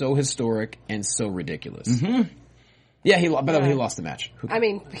is so historic and so ridiculous. Yeah, by the way, he lost the match. I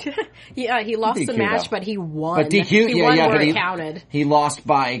mean, yeah, he lost the DQ, match, though. but he won. But DQ, he won where but it counted. He lost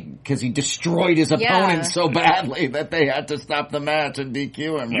because he destroyed his opponent so badly that they had to stop the match and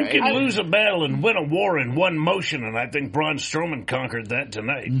DQ him. You Right? can lose a battle and win a war in one motion, and I think Braun Strowman conquered that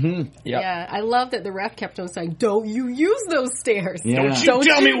tonight. Yep. Yeah, I love that the ref kept on saying, "Don't you use those stairs? Yeah. Don't you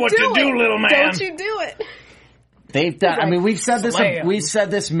tell me what to do, little man. Don't you do it?" They've done. I like, mean, we've said this. slam. We've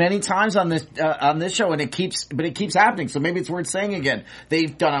said this many times on this show, and it keeps happening. So maybe it's worth saying again.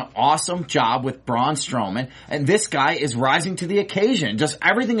 They've done an awesome job with Braun Strowman, and this guy is rising to the occasion. Just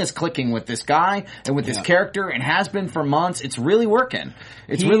everything is clicking with this guy and with this character, and has been for months. It's really working.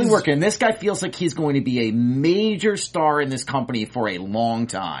 It's really working. This guy feels like he's going to be a major star in this company for a long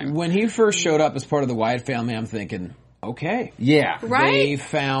time. When he first showed up as part of the Wyatt family, I'm thinking, okay. Yeah. Right? They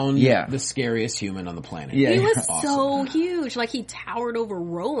found the scariest human on the planet. Yeah. He was Awesome. so huge. Like, he towered over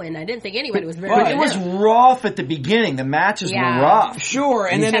Rowan. I didn't think anybody was very But good. it was rough at the beginning. The matches were rough. Sure,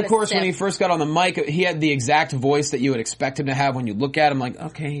 and then of kinda course when stiff. he first got on the mic, he had the exact voice that you would expect him to have when you look at him, like,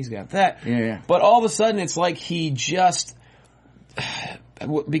 okay, he's got that. Yeah. But all of a sudden it's like he just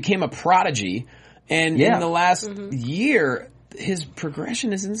became a prodigy, and in the last year, his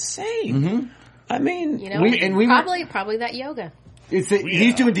progression is insane. I mean, You know, we were- probably that yoga. He's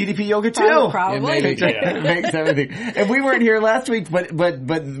doing DDP yoga too. Probably. It may be. It makes everything. And we weren't here last week, but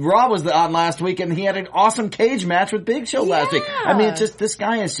Raw was on last week, and he had an awesome cage match with Big Show last week. I mean, this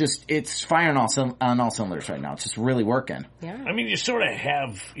guy is it's firing on all cylinders right now. It's just really working. Yeah. I mean, you sort of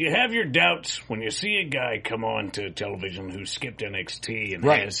have your doubts when you see a guy come on to television who skipped NXT and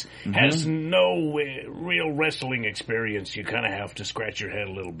has no real wrestling experience. You kind of have to scratch your head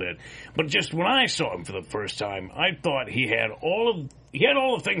a little bit. But just when I saw him for the first time, I thought he had all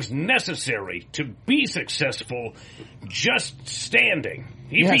the things necessary to be successful just standing.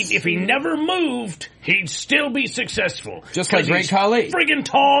 If he never moved, he'd still be successful. Just like Great he's Khali. friggin'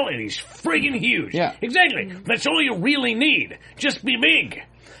 tall and he's friggin' huge. Yeah. Exactly. That's all you really need. Just be big.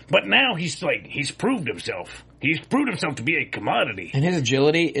 But now he's proved himself. He's proved himself to be a commodity. and his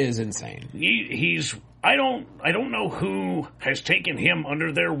agility is insane. He's I don't know who has taken him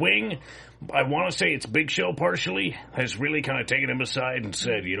under their wing. I want to say it's Big Show partially has really kind of taken him aside and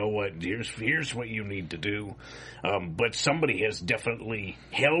said, you know what, here's what you need to do. But somebody has definitely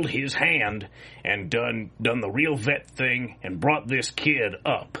held his hand and done the real vet thing and brought this kid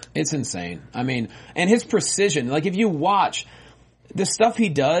up. It's insane. I mean, and his precision, like if you watch the stuff he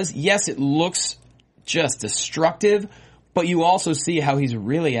does, yes, it looks just destructive, but you also see how he's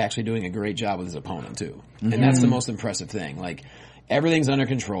really actually doing a great job with his opponent too. And that's the most impressive thing. Like, everything's under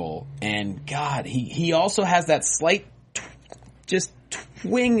control, and God, he also has that slight, just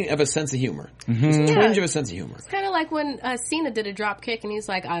twing of a sense of humor. Just a twinge of a sense of humor. It's kind of like when Cena did a drop kick, and he's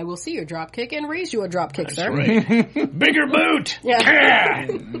like, "I will see your drop kick and raise you a drop kick, sir." Right. Bigger boot. Yeah.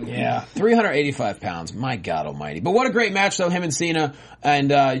 Yeah, 385 pounds. My God Almighty! But what a great match, though. Him and Cena,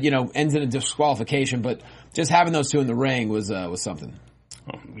 and ends in a disqualification. But just having those two in the ring was something.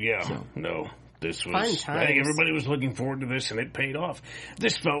 Oh, yeah. So. No. This was, fun I think times. everybody was looking forward to this, and it paid off.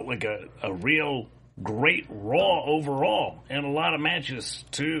 This felt like a real great Raw overall, and a lot of matches,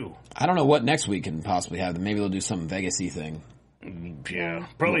 too. I don't know what next week can possibly have. Maybe they'll do some Vegas-y thing. Yeah,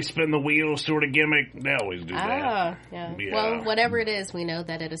 probably spin the wheel sort of gimmick. They always do that. Yeah. Yeah. Well, whatever it is, we know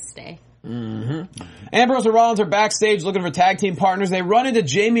that it'll stay. Ambrose and Rollins are backstage looking for tag team partners. They run into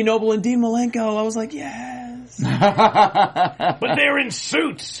Jamie Noble and Dean Malenko. I was like, yes. But they're in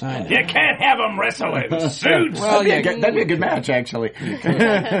suits. I know. You can't have them wrestle in suits. Well, yeah. That'd be a good match, actually.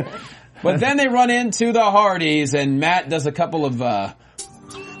 But then they run into the Hardys, and Matt does a couple of, yeah.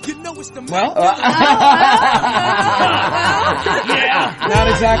 not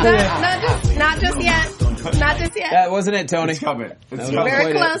exactly it. Not just yet. Not just yet. That wasn't it, Tony. It's coming.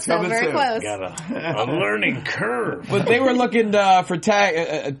 Very close, though. Very close. Got a learning curve. But they were looking for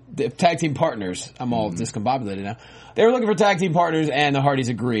tag team partners. I'm all discombobulated now. They were looking for tag team partners, and the Hardys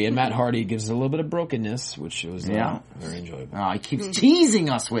agree. And Matt Hardy gives a little bit of brokenness, which was very enjoyable. Oh, he keeps teasing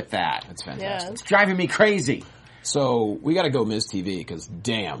us with that. That's fantastic. Yeah. It's driving me crazy. So we got to go Miz TV because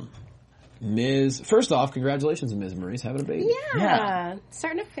damn, Miz. First off, congratulations, Miz Marie's having a baby. Yeah.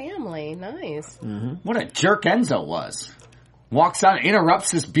 Starting a family. Nice. What a jerk Enzo was. Walks out and interrupts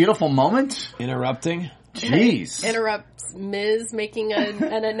this beautiful moment. Interrupting. Jeez. Interrupts Miz making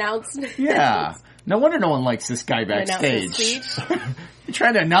an announcement. Yeah. No wonder no one likes this guy Announcement backstage. speech. You're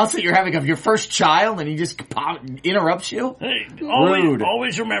trying to announce that you're having your first child and he just interrupts you? Hey, Rude.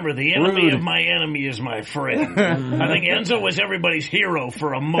 always remember, the enemy Rude. of my enemy is my friend. I think Enzo was everybody's hero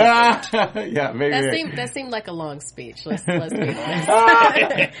for a moment. Yeah, maybe. That seemed like a long speech. Let's be honest.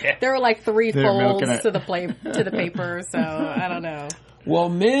 There were like 3 They're milking folds it. to the paper, so I don't know. Well,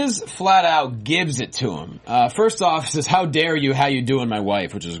 Miz flat out gives it to him. First off, he says, "How dare you? How you doing, my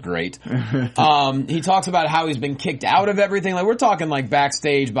wife?" Which is great. He talks about how he's been kicked out of everything. Like, we're talking like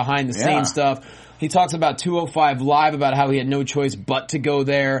backstage, behind the scenes stuff. He talks about 205 Live, about how he had no choice but to go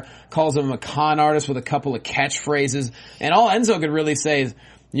there. Calls him a con artist with a couple of catchphrases. And all Enzo could really say is,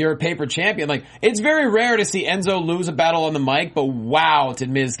 "You're a paper champion." Like, it's very rare to see Enzo lose a battle on the mic, but wow, did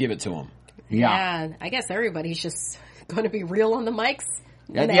Miz give it to him. Yeah. I guess everybody's just going to be real on the mics.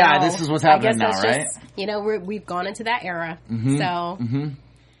 Yeah, now. this is what's happening I guess now, that's just, we've gone into that era. So,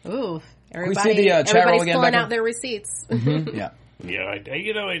 ooh, we see the chat roll everybody's again, pulling Becca? out their receipts. Yeah. Yeah,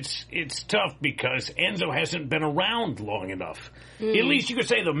 it's tough because Enzo hasn't been around long enough. At least you could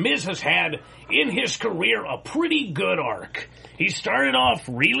say the Miz has had, in his career, a pretty good arc. He started off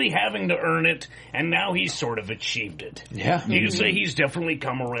really having to earn it, and now he's sort of achieved it. Yeah. You could say he's definitely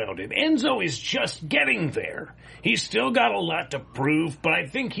come around it. Enzo is just getting there. He's still got a lot to prove, but I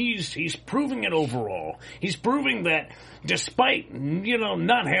think he's proving it overall. He's proving that despite,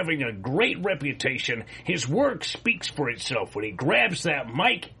 not having a great reputation, his work speaks for itself. When he grabs that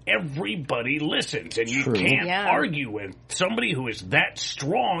mic, everybody listens, and you True. can't Yeah. argue with somebody who is that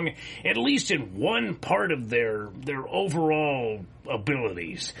strong, at least in one part of their overall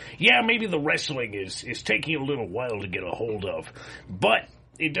abilities. Yeah, maybe the wrestling is taking a little while to get a hold of, but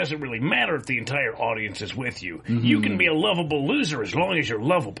it doesn't really matter if the entire audience is with you. You can be a lovable loser as long as you're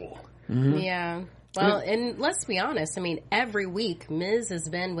lovable. Yeah. Well, and let's be honest. I mean, every week Miz has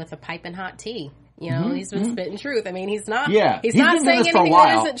been with a piping hot tea. He's been spitting truth. I mean, he's not. Yeah. He's been not doing saying this for a anything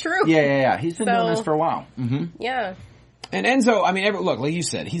while. that isn't true. Yeah. He's been doing this for a while. Yeah. And Enzo, I mean, look, like you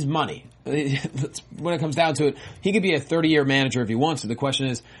said, he's money. When it comes down to it, he could be a 30-year manager if he wants to. The question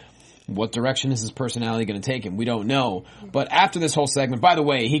is, what direction is his personality going to take him? We don't know. But after this whole segment, by the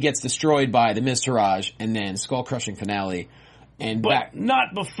way, he gets destroyed by the Miz Taraj and then skull-crushing finale. And But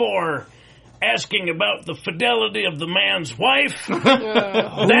not before asking about the fidelity of the man's wife.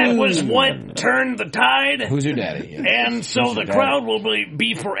 That was what turned the tide. Who's your daddy? Yeah. And so the crowd will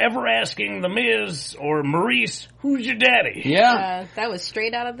be forever asking The Miz or Maurice, who's your daddy? Yeah. That was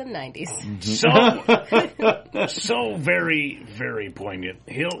straight out of the 90s. So very, very poignant.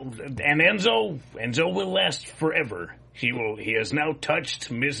 Enzo will last forever. He has now touched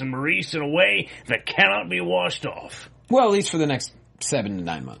Miz and Maurice in a way that cannot be washed off. Well, at least for the next 7 to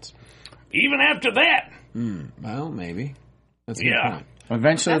 9 months. Even after that. Well, maybe. That's a good point.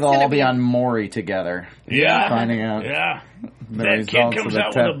 Eventually, they'll all be on Maury together. Yeah. Finding out. Yeah. the That kid results comes of the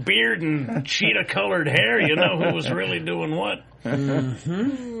out with a beard and cheetah-colored hair. You know who was really doing what.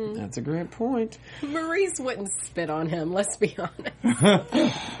 That's a great point. Maurice wouldn't spit on him, let's be honest.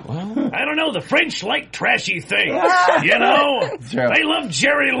 I don't know. The French like trashy things. You know? True. They love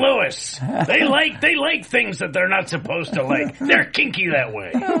Jerry Lewis. They like things that they're not supposed to like. They're kinky that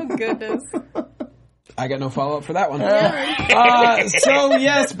way. Oh, goodness. I got no follow-up for that one. So,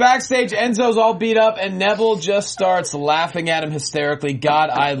 yes, backstage, Enzo's all beat up, and Neville just starts laughing at him hysterically.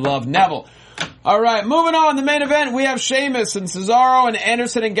 God, I love Neville. All right, moving on. The main event, we have Sheamus and Cesaro and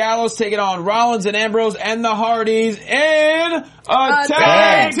Anderson and Gallows taking on Rollins and Ambrose and the Hardys in a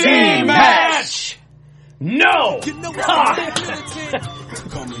tag team match. No!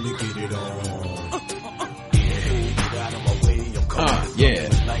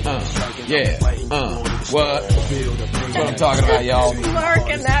 What? That's what I'm talking about, y'all. Mark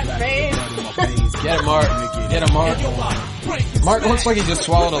in that face. Get it, Mark. Get him, Mark. Mark looks like he just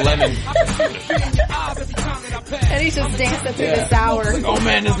swallowed a lemon. And he's just dancing through the sour. Oh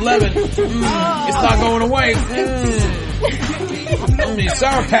man, this lemon. It's not going away. These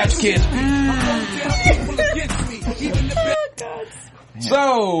Sour Patch Kids.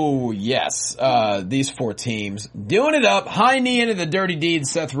 So, yes, these four teams doing it up. High knee into the dirty deed,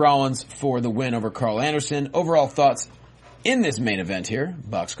 Seth Rollins for the win over Carl Anderson. Overall thoughts in this main event here,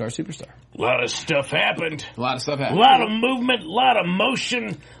 Boxcar Superstar. A lot of stuff happened. A lot of stuff happened. A lot of movement, a lot of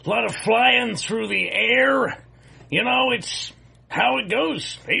motion, a lot of flying through the air. You know, it's how it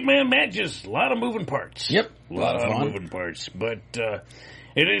goes. 8-man matches, a lot of moving parts. Yep. A lot of moving parts. But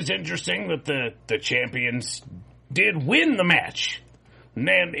it is interesting that the champions did win the match.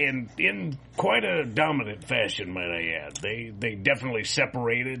 And in quite a dominant fashion, might I add. They definitely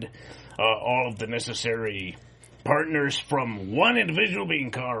separated all of the necessary partners from one individual, being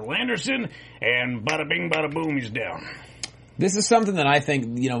Carl Anderson, and bada bing, bada boom, he's down. This is something that I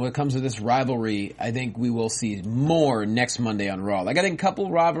think, you know, when it comes to this rivalry, I think we will see more next Monday on Raw. Like, I think a couple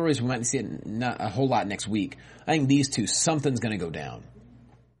rivalries, we might see it not a whole lot next week. I think these two, something's going to go down.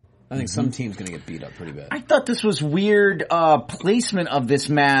 I think some team's going to get beat up pretty bad. I thought this was weird placement of this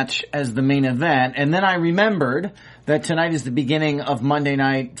match as the main event, and then I remembered that tonight is the beginning of Monday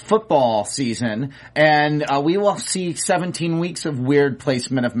Night Football season, and we will see 17 weeks of weird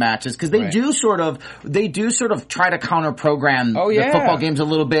placement of matches because they do sort of try to counter program the football games a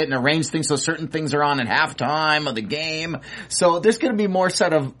little bit and arrange things so certain things are on at halftime of the game. So there's going to be more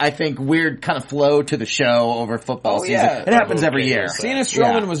sort of, I think, weird kind of flow to the show over football season. Yeah. It happens every year. Cena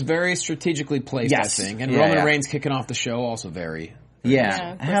Strowman was very strategically placed, I think, and Roman Reigns kicking off the show also very.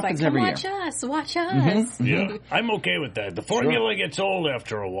 Yeah, it happens like, every year. Watch us. Yeah, I'm okay with that. The formula gets old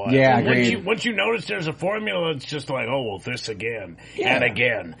after a while. Yeah, once you notice there's a formula, it's just like, oh, well, this again, and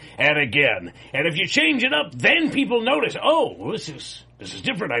again, and again. And if you change it up, then people notice, oh, well, this is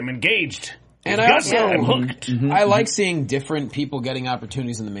different. I'm engaged. And I also, I'm hooked. I like seeing different people getting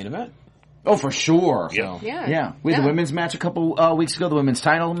opportunities in the main event. Oh, for sure. So. Yeah. We had the women's match a couple weeks ago, the women's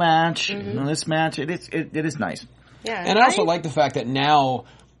title match. You know, this match, it is nice. Yeah, and I also like the fact that now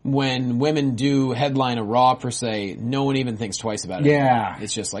when women do headline a Raw per se, no one even thinks twice about it. Yeah.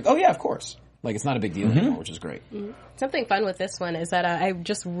 It's just like, oh yeah, of course. Like, it's not a big deal anymore, which is great. Something fun with this one is that I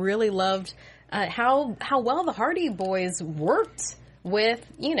just really loved how well the Hardy Boys worked with,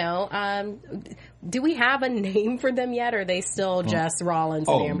 you know, do we have a name for them yet, or are they still just Rollins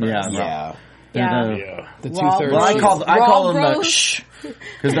and Ambrose? Yeah. The 2/3. Well, I call them the shh,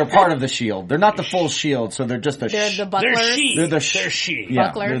 because they're part of the Shield. They're not the full Shield, so they're just the They're shh. the bucklers. They're she. They're the They're she. Yeah,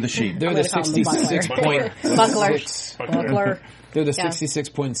 Buckler. they're the she. They're the 66.6. Buckler. They're the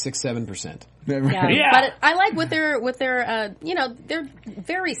 66.67%. Yeah. But I like with their you know, they're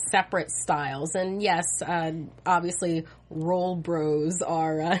very separate styles, and yes, obviously, Roll Bros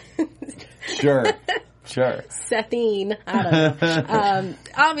are Sure. Sethine, I don't know.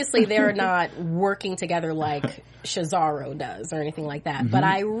 Obviously, they're not working together like Cesaro does or anything like that. But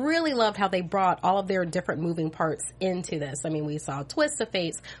I really loved how they brought all of their different moving parts into this. I mean, we saw Twist of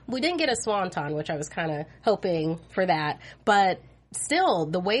Fates. We didn't get a Swanton, which I was kind of hoping for that. But still,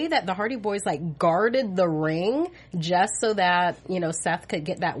 the way that the Hardy Boys like guarded the ring just so that, you know, Seth could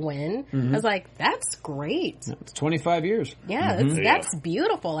get that win, I was like, that's great. It's 25 years. Yeah, that's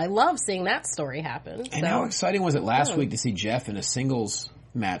beautiful. I love seeing that story happen. And how exciting was it last week to see Jeff in a singles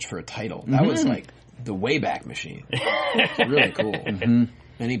match for a title? That was like the Wayback Machine. It's really cool. And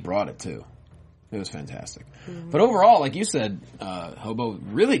he brought it too. It was fantastic. But overall, like you said, Hobo,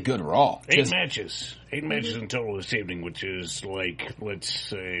 really good Raw. 8 matches. 8 matches in total this evening, which is like, let's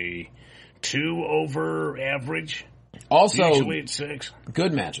say, 2 over average. Also, usually it's 6.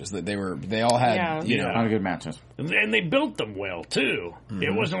 Good matches. They all had, you know. A lot of good matches. And they built them well, too.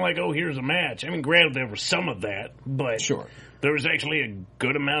 It wasn't like, oh, here's a match. I mean, granted, there was some of that, but there was actually a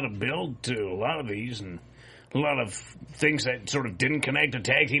good amount of build to a lot of these, and a lot of things that sort of didn't connect. A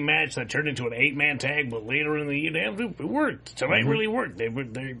tag team match that turned into an 8-man tag, but later in the evening, it worked. Tonight really worked. They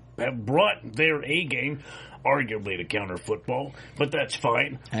have brought their A game, arguably, to counter football, but that's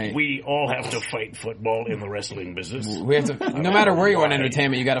fine. Hey. We all have to fight football in the wrestling business. We have to, no matter where you are in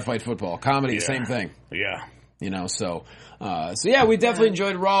entertainment, you got to fight football. Comedy, same thing. Yeah. You know, so yeah, we definitely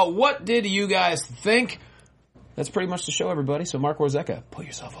enjoyed Raw. What did you guys think? That's pretty much the show, everybody. So, Mark Warzeka, pull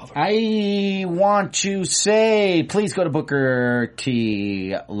yourself over. I want to say, please go to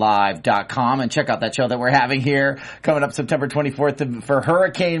BookerTLive.com and check out that show that we're having here coming up September 24th for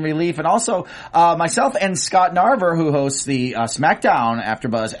Hurricane Relief. And also, myself and Scott Narver, who hosts the SmackDown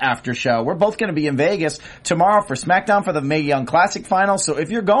AfterBuzz After Show, we're both going to be in Vegas tomorrow for SmackDown for the Mae Young Classic Final. So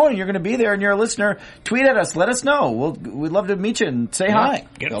if you're going, you're going to be there and you're a listener, tweet at us. Let us know. We'd love to meet you and say hi.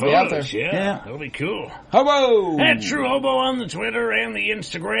 Get They'll photos, be out there. Yeah, that'll be cool. Hobo! At True Hobo on the Twitter and the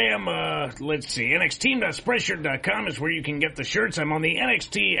Instagram. Let's see. NXT.Spreadshirt.com is where you can get the shirts. I'm on the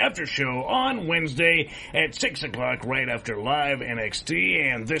NXT After Show on Wednesday at 6 o'clock right after Live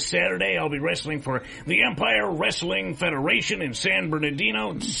NXT. And this Saturday I'll be wrestling for the Empire Wrestling Federation in San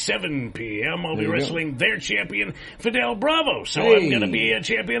Bernardino at 7 p.m. I'll be wrestling their champion, Fidel Bravo. So I'm going to be a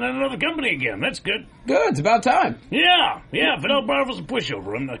champion at another company again. That's good. Good. It's about time. Yeah. Fidel Bravo's a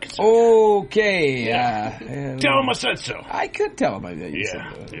pushover. I'm not concerned. Okay. Tell him I said so. I could tell him I said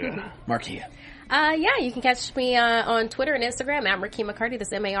that. Yeah. Marquia. You can catch me on Twitter and Instagram at Marquia McCarty.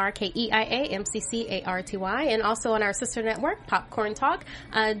 That's MarkeiaMcCarty, and also on our sister network, Popcorn Talk,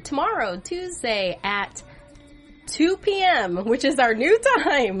 tomorrow, Tuesday at 2 p.m., which is our new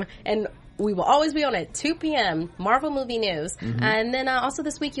time, and we will always be on at 2 p.m. Marvel Movie News, and then also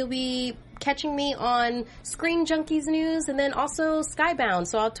this week you'll be catching me on Screen Junkies News and then also Skybound,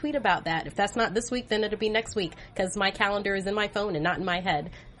 so I'll tweet about that. If that's not this week, then it'll be next week because my calendar is in my phone and not in my head.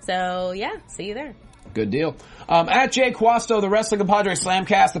 So yeah, see you there. Good deal. At Jay Quasto, the Wrestling Compadre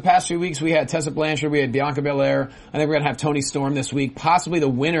Slamcast. The past few weeks we had Tessa Blanchard, we had Bianca Belair. I think we're going to have Toni Storm this week, possibly the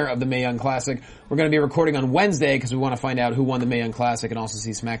winner of the Mae Young Classic. We're going to be recording on Wednesday because we want to find out who won the Mae Young Classic and also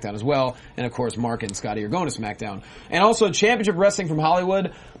see SmackDown as well. And of course, Mark and Scotty are going to SmackDown. And also Championship Wrestling from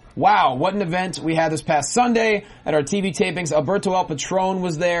Hollywood. Wow, what an event we had this past Sunday at our TV tapings. Alberto El Patron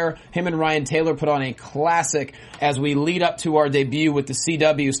was there. Him and Ryan Taylor put on a classic as we lead up to our debut with the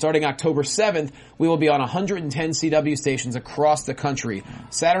CW. Starting October 7th, we will be on 110 CW stations across the country,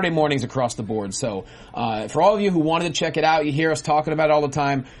 Saturday mornings across the board. So for all of you who wanted to check it out, you hear us talking about it all the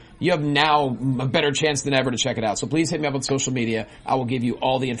time, you have now a better chance than ever to check it out. So please hit me up on social media. I will give you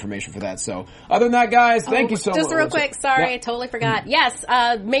all the information for that. So other than that, guys, thank you so much. Just real quick, sorry, I totally forgot. Yes,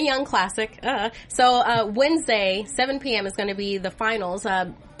 Mae Young Classic. So Wednesday, 7 p.m. is going to be the finals.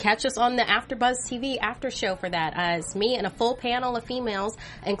 Catch us on the AfterBuzz TV After Show for that. It's me and a full panel of females,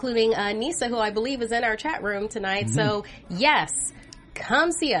 including Nisa, who I believe is in our chat room tonight. So yes,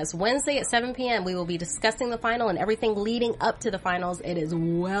 come see us Wednesday at 7 p.m. We will be discussing the final and everything leading up to the finals. It is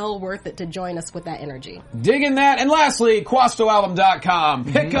well worth it to join us with that energy. Digging that. And lastly,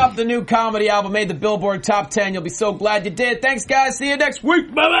 QuastoAlbum.com. Pick up the new comedy album, made the Billboard Top 10. You'll be so glad you did. Thanks, guys. See you next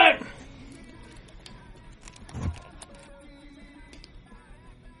week. Bye-bye.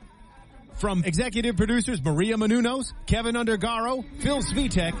 From executive producers Maria Menounos, Kevin Undergaro, Phil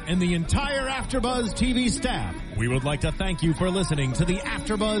Svitek, and the entire AfterBuzz TV staff, we would like to thank you for listening to the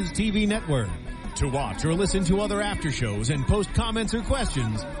AfterBuzz TV network. To watch or listen to other after shows and post comments or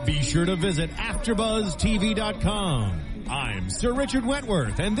questions, be sure to visit AfterBuzzTV.com. I'm Sir Richard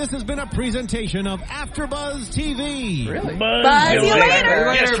Wentworth, and this has been a presentation of AfterBuzz TV. Really? Buzz you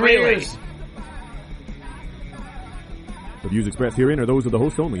later. Yes, really. The views expressed herein are those of the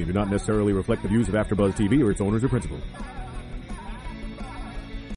host only and do not necessarily reflect the views of AfterBuzz TV or its owners or principals.